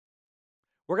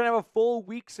We're going to have a full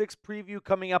Week 6 preview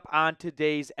coming up on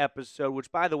today's episode,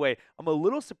 which, by the way, I'm a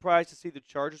little surprised to see the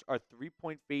Chargers are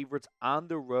 3-point favorites on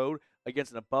the road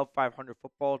against an above 500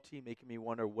 football team, making me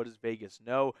wonder, what does Vegas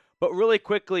know? But really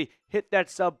quickly, hit that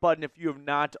sub button if you have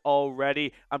not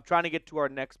already. I'm trying to get to our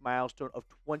next milestone of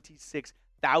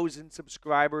 26,000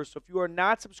 subscribers. So if you are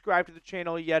not subscribed to the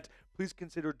channel yet, please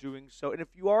consider doing so. And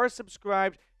if you are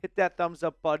subscribed, hit that thumbs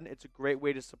up button. It's a great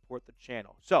way to support the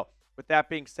channel. So with that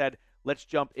being said, let's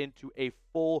jump into a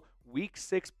full Week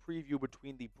 6 preview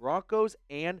between the Broncos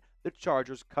and the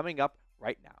Chargers coming up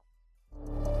right now.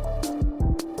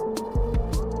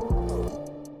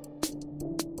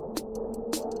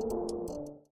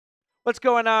 What's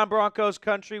going on, Broncos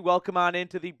country? Welcome on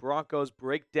into the Broncos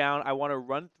Breakdown. I want to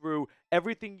run through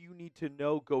everything you need to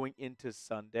know going into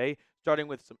Sunday, starting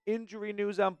with some injury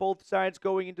news on both sides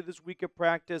going into this week of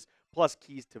practice, plus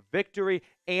keys to victory,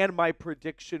 and my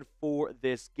prediction for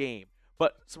this game.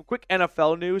 But some quick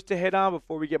NFL news to hit on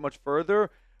before we get much further.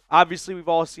 Obviously, we've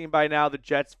all seen by now the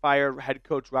Jets fired head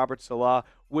coach Robert Saleh,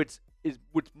 what's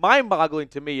mind-boggling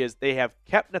to me is they have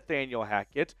kept Nathaniel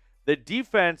Hackett. The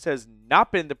defense has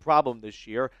not been the problem this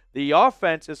year. The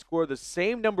offense has scored the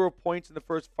same number of points in the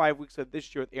first 5 weeks of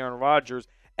this year with Aaron Rodgers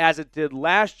as it did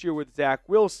last year with Zach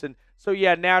Wilson. So,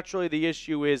 yeah, naturally the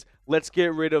issue is let's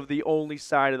get rid of the only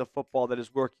side of the football that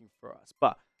is working for us.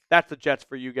 But that's the Jets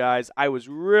for you guys. I was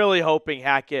really hoping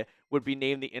Hackett would be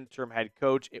named the interim head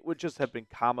coach. It would just have been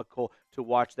comical to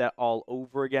watch that all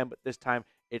over again. But this time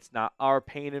it's not our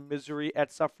pain and misery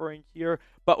at suffering here.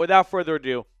 But without further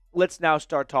ado, let's now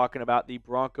start talking about the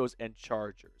Broncos and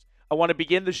Chargers. I want to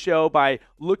begin the show by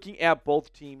looking at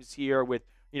both teams here with,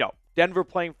 Denver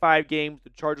playing 5 games, the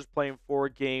Chargers playing 4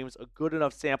 games, a good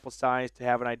enough sample size to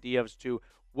have an idea as to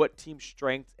what team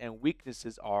strengths and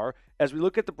weaknesses are. As we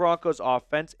look at the Broncos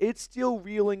offense, it's still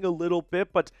reeling a little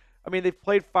bit, but they've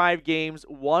played 5 games.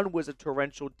 One was a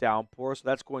torrential downpour, so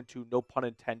that's going to, no pun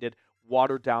intended,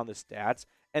 water down the stats.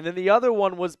 And then the other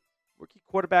one was rookie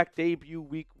quarterback debut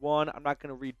week 1. I'm not going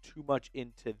to read too much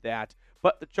into that.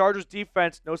 But the Chargers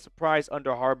defense, no surprise,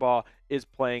 under Harbaugh, is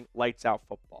playing lights out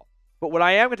football. But what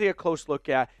I am going to take a close look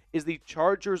at is the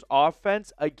Chargers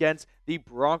offense against the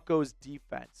Broncos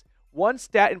defense. One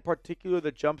stat in particular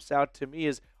that jumps out to me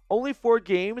is only 4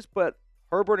 games, but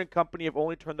Herbert and company have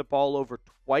only turned the ball over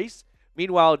twice.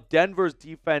 Meanwhile, Denver's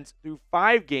defense through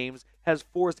 5 games has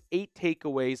forced 8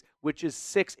 takeaways, which is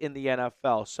 6 in the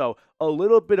NFL. So a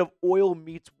little bit of oil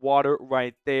meets water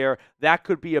right there. That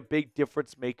could be a big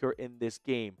difference maker in this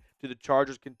game. Do the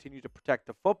Chargers continue to protect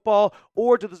the football,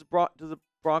 or do the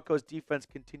Broncos defense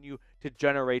continue to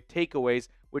generate takeaways,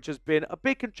 which has been a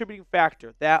big contributing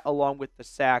factor, that along with the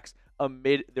sacks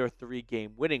amid their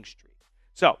 3-game winning streak.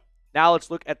 So now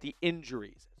let's look at the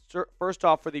injuries. First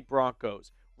off, for the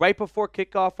Broncos, right before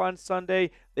kickoff on Sunday,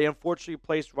 they unfortunately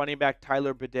placed running back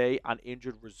Tyler Badie on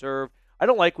injured reserve. I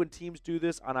don't like when teams do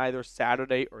this on either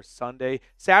Saturday or Sunday.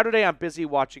 Saturday, I'm busy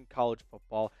watching college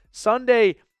football.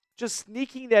 Sunday, just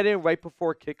sneaking that in right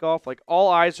before kickoff, like all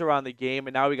eyes are on the game,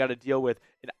 and now we got to deal with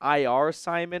an IR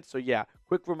assignment. So, yeah,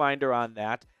 quick reminder on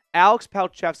that. Alex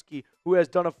Palczewski, who has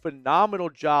done a phenomenal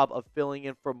job of filling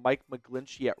in for Mike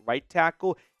McGlinchey at right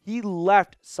tackle, he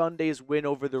left Sunday's win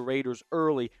over the Raiders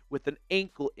early with an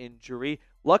ankle injury.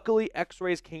 Luckily,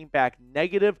 x-rays came back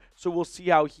negative, so we'll see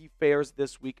how he fares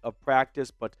this week of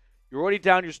practice. But you're already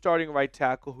down your starting right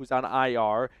tackle who's on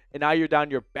IR, and now you're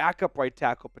down your backup right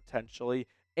tackle potentially,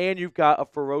 and you've got a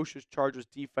ferocious Chargers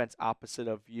defense opposite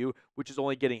of you, which is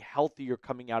only getting healthier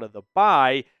coming out of the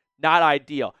bye. Not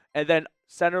ideal. And then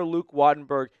center Luke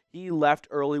Wattenberg, he left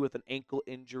early with an ankle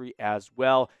injury as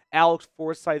well. Alex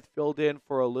Forsythe filled in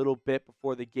for a little bit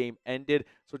before the game ended,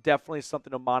 so definitely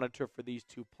something to monitor for these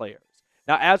 2 players.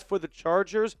 Now, as for the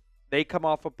Chargers, they come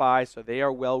off a bye, so they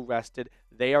are well rested.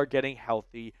 They are getting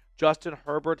healthy. Justin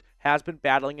Herbert has been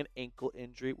battling an ankle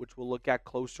injury, which we'll look at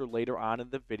closer later on in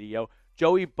the video.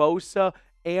 Joey Bosa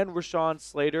and Rashawn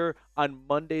Slater on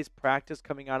Monday's practice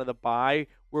coming out of the bye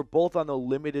were both on the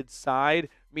limited side.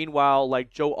 Meanwhile, like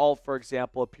Joe Alt, for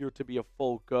example, appeared to be a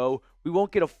full go. We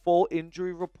won't get a full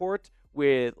injury report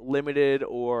with limited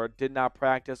or did not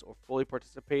practice or fully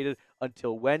participated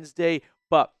until Wednesday.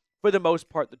 But for the most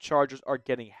part, the Chargers are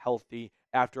getting healthy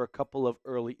after a couple of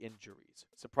early injuries.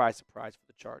 Surprise, surprise for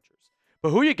the Chargers. But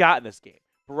who you got in this game?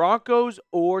 Broncos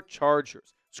or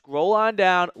Chargers? Scroll on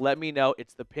down. Let me know.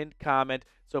 It's the pinned comment.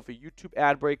 So if a YouTube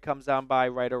ad break comes on by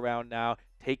right around now,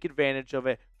 take advantage of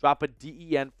it. Drop a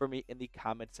DEN for me in the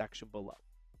comment section below.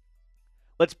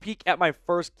 Let's peek at my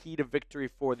first key to victory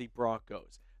for the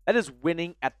Broncos. That is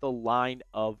winning at the line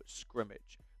of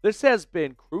scrimmage. This has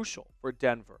been crucial for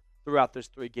Denver throughout this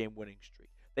 3-game winning streak.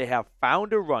 They have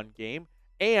found a run game,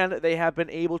 and they have been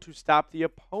able to stop the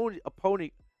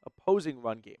opposing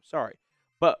run game. Sorry.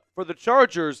 But for the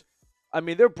Chargers, I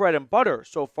mean, their bread and butter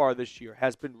so far this year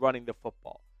has been running the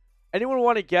football. Anyone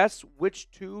want to guess which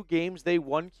two games they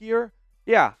won here?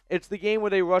 Yeah, it's the game where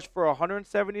they rushed for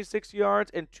 176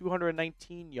 yards and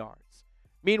 219 yards.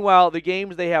 Meanwhile, the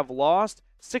games they have lost,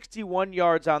 61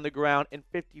 yards on the ground and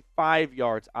 55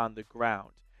 yards on the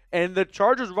ground. And the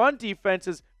Chargers' run defense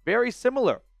is very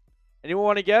similar. Anyone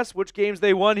want to guess which games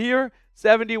they won here?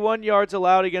 71 yards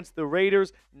allowed against the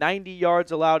Raiders, 90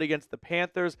 yards allowed against the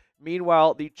Panthers.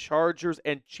 Meanwhile, the Chargers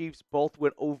and Chiefs both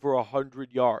went over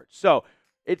 100 yards. So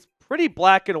it's pretty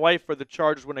black and white for the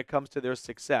Chargers when it comes to their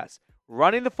success.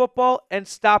 Running the football and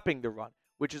stopping the run,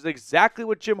 which is exactly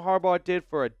what Jim Harbaugh did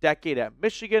for a decade at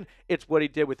Michigan. It's what he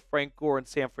did with Frank Gore in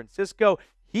San Francisco.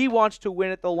 He wants to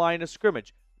win at the line of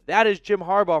scrimmage. That is Jim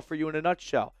Harbaugh for you in a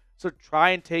nutshell. So try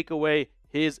and take away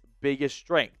his biggest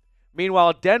strength.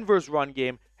 Meanwhile, Denver's run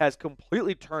game has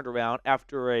completely turned around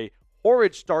after a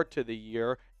horrid start to the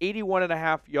year,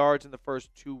 81.5 yards in the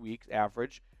first 2 weeks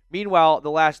average. Meanwhile,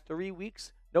 the last 3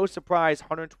 weeks, no surprise,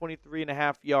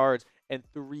 123.5 yards and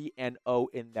 3-0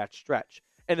 in that stretch.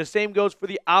 And the same goes for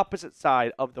the opposite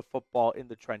side of the football in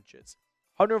the trenches.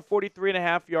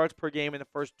 143.5 yards per game in the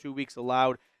first 2 weeks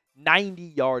allowed, 90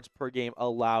 yards per game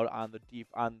allowed on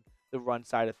the run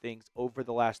side of things over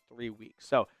the last 3 weeks.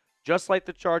 So just like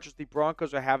the Chargers, the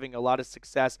Broncos are having a lot of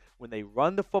success when they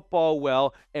run the football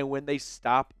well and when they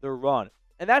stop the run.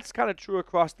 And that's kind of true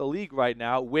across the league right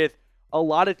now, with a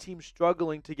lot of teams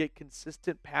struggling to get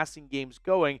consistent passing games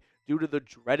going due to the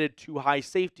dreaded too high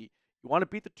safety. You want to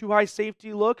beat the too high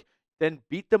safety look? Then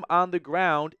beat them on the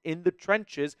ground in the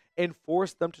trenches and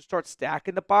force them to start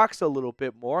stacking the box a little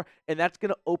bit more, and that's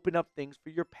going to open up things for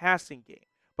your passing game.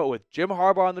 But with Jim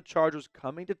Harbaugh and the Chargers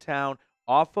coming to town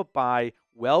off a bye,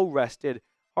 well-rested,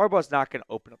 Harbaugh's not going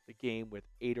to open up the game with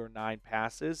 8 or 9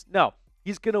 passes. No,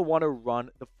 he's going to want to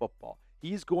run the football.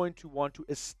 He's going to want to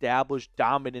establish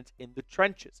dominance in the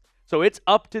trenches. So it's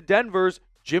up to Denver's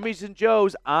Jimmys and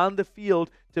Joes on the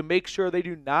field to make sure they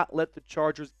do not let the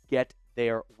Chargers get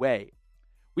their way.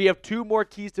 We have 2 more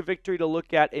keys to victory to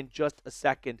look at in just a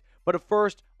second. But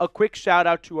first, a quick shout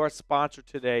out to our sponsor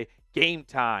today, Game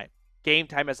Time. Game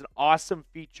Time has an awesome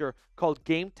feature called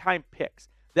Game Time Picks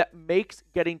that makes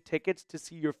getting tickets to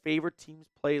see your favorite teams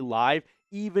play live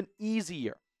even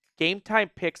easier. Game Time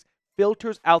Picks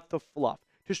filters out the fluff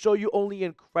to show you only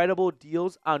incredible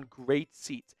deals on great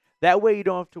seats. That way you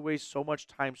don't have to waste so much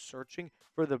time searching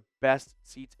for the best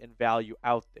seats and value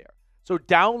out there. So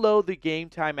download the Game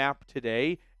Time app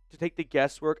today to take the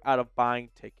guesswork out of buying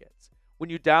tickets. When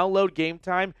you download Game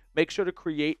Time, make sure to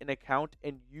create an account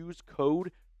and use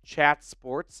code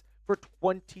CHATSPORTS for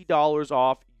 $20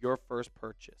 off your first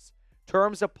purchase.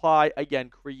 Terms apply. Again,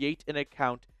 create an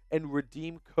account and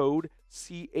redeem code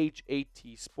CHAT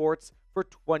Sports for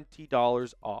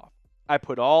 $20 off. I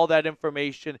put all that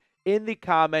information in the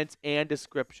comments and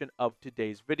description of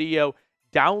today's video.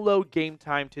 Download Game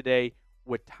Time today.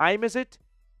 What time is it?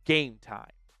 Game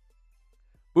time.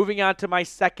 Moving on to my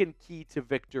second key to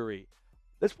victory.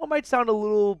 This one might sound a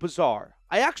little bizarre.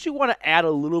 I actually want to add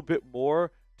a little bit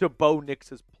more to Bo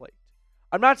Nix's plate.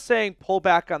 I'm not saying pull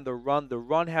back on the run. The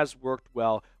run has worked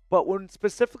well. But when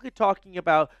specifically talking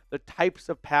about the types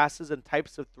of passes and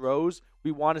types of throws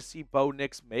we want to see Bo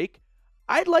Nix make,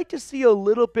 I'd like to see a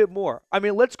little bit more. I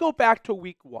mean, let's go back to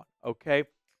week 1, okay?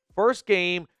 First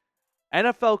game,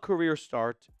 NFL career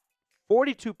start,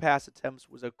 42 pass attempts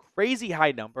was a crazy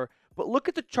high number. But look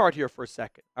at the chart here for a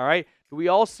second, all right? Do we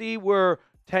all see where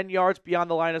 10 yards beyond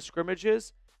the line of scrimmage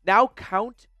is? Now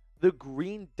count the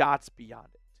green dots beyond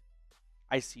it.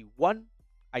 I see 1,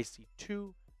 I see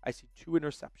 2, I see 2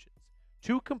 interceptions.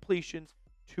 2 completions,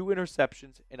 2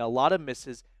 interceptions, and a lot of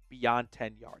misses beyond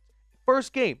 10 yards.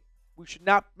 First game, we should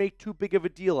not make too big of a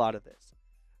deal out of this.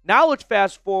 Now let's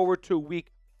fast forward to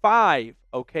week 5,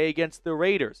 okay, against the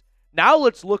Raiders. Now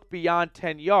let's look beyond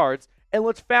 10 yards, and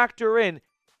let's factor in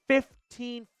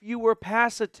 15 fewer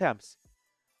pass attempts.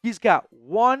 He's got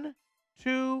 1,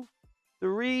 2,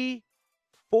 3,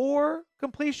 4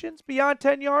 completions beyond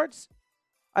 10 yards.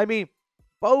 I mean,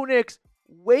 Bo Nix,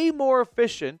 way more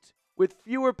efficient with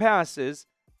fewer passes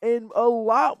and a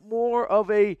lot more of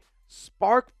a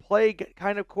spark play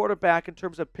kind of quarterback in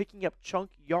terms of picking up chunk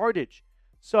yardage.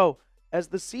 So as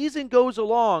the season goes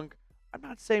along, I'm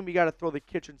not saying we got to throw the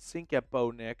kitchen sink at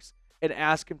Bo Nix and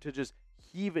ask him to just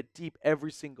heave it deep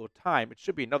every single time. It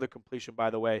should be another completion, by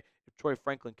the way, if Troy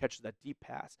Franklin catches that deep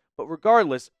pass. But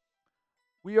regardless,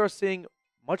 we are seeing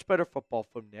much better football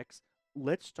from Nix.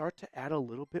 Let's start to add a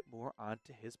little bit more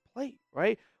onto his plate,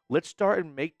 right? Let's start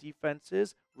and make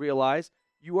defenses realize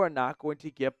you are not going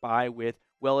to get by with,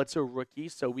 well, it's a rookie,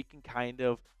 so we can kind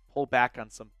of pull back on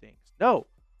some things. No,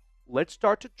 let's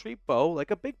start to treat Bo like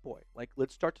a big boy. Like,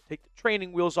 let's start to take the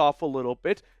training wheels off a little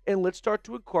bit, and let's start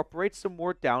to incorporate some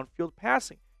more downfield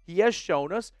passing. He has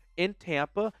shown us in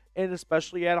Tampa, and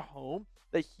especially at home,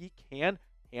 that he can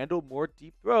handle more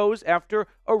deep throws after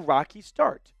a rocky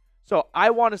start. So I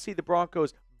want to see the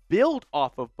Broncos build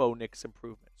off of Bo Nix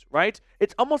improvements, right?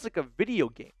 It's almost like a video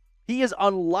game. He is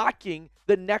unlocking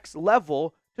the next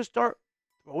level to start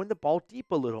throwing the ball deep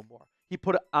a little more. He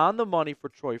put it on the money for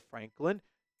Troy Franklin.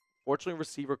 Fortunately,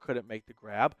 receiver couldn't make the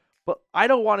grab. But I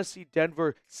don't want to see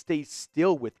Denver stay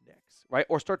still with Nix, right?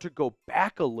 Or start to go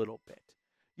back a little bit.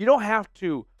 You don't have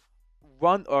to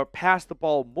run or pass the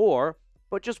ball more,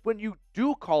 but just when you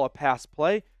do call a pass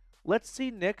play, let's see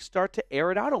Nix start to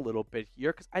air it out a little bit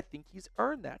here because I think he's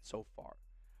earned that so far.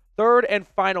 Third and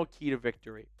final key to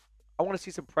victory. I want to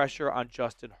see some pressure on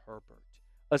Justin Herbert,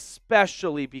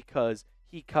 especially because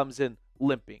he comes in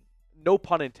limping. No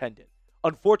pun intended.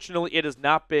 Unfortunately, it has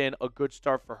not been a good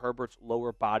start for Herbert's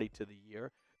lower body to the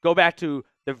year. Go back to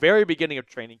the very beginning of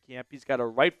training camp. He's got a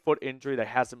right foot injury that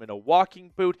has him in a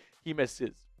walking boot. He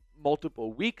misses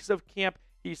multiple weeks of camp.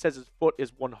 He says his foot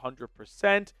is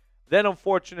 100%. Then,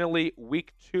 unfortunately,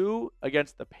 week 2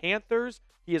 against the Panthers,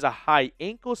 he has a high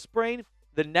ankle sprain.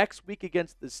 The next week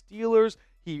against the Steelers,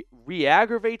 he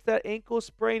re-aggravates that ankle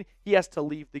sprain. He has to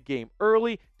leave the game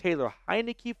early. Taylor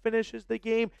Heineke finishes the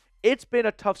game. It's been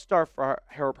a tough start for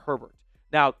Herbert.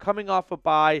 Now, coming off a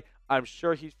bye, I'm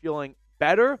sure he's feeling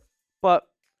better, but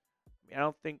I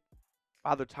don't think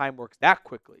Father Time works that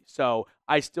quickly. So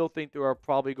I still think there are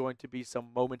probably going to be some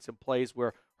moments and plays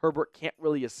where Herbert can't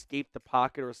really escape the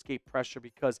pocket or escape pressure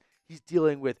because he's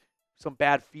dealing with some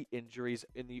bad feet injuries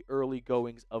in the early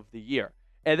goings of the year.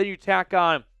 And then you tack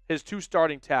on his 2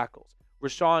 starting tackles.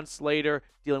 Rashawn Slater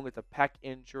dealing with a pec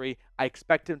injury. I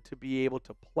expect him to be able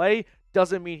to play.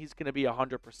 Doesn't mean he's going to be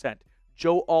 100%.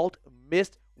 Joe Alt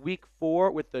missed week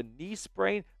 4 with the knee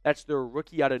sprain. That's their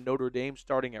rookie out of Notre Dame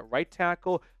starting at right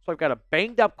tackle. So I've got a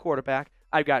banged-up quarterback.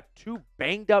 I've got 2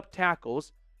 banged-up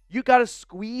tackles. You got to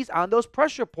squeeze on those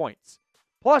pressure points.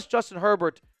 Plus, Justin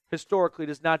Herbert historically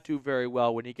does not do very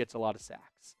well when he gets a lot of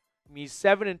sacks. I mean, he's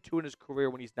 7-2 in his career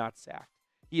when he's not sacked.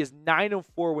 He is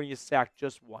 9-4 when he's sacked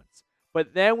just once.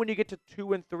 But then when you get to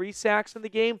 2 and 3 sacks in the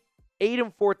game,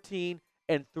 8-14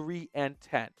 and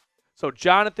 3-10. So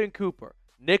Jonathan Cooper,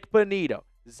 Nick Bonito,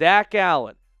 Zach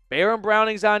Allen, Baron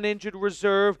Browning's on injured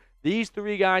reserve. These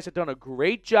 3 guys have done a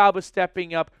great job of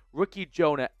stepping up. Rookie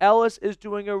Jonah Ellis is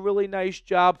doing a really nice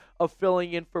job of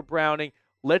filling in for Browning.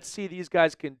 Let's see these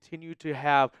guys continue to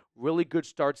have really good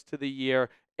starts to the year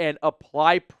and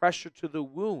apply pressure to the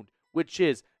wound, which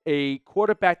is a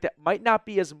quarterback that might not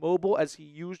be as mobile as he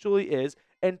usually is,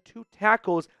 and 2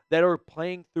 tackles that are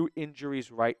playing through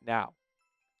injuries right now.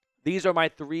 These are my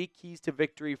 3 keys to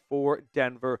victory for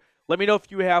Denver. Let me know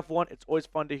if you have one. It's always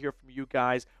fun to hear from you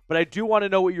guys. But I do want to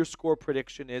know what your score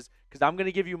prediction is because I'm going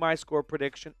to give you my score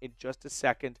prediction in just a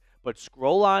second. But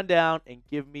scroll on down and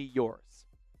give me yours.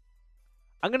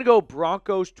 I'm going to go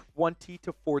Broncos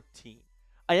 20-14.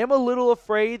 I am a little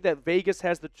afraid that Vegas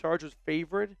has the Chargers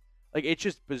favored. Like, it's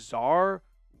just bizarre.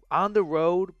 On the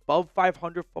road, above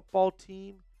 500 football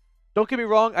team. Don't get me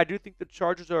wrong, I do think the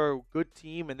Chargers are a good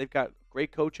team and they've got a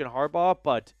great coach in Harbaugh,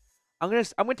 but I'm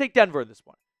gonna take Denver in this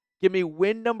one. Give me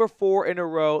win number 4 in a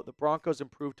row. The Broncos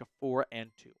improve to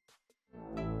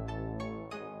 4-2.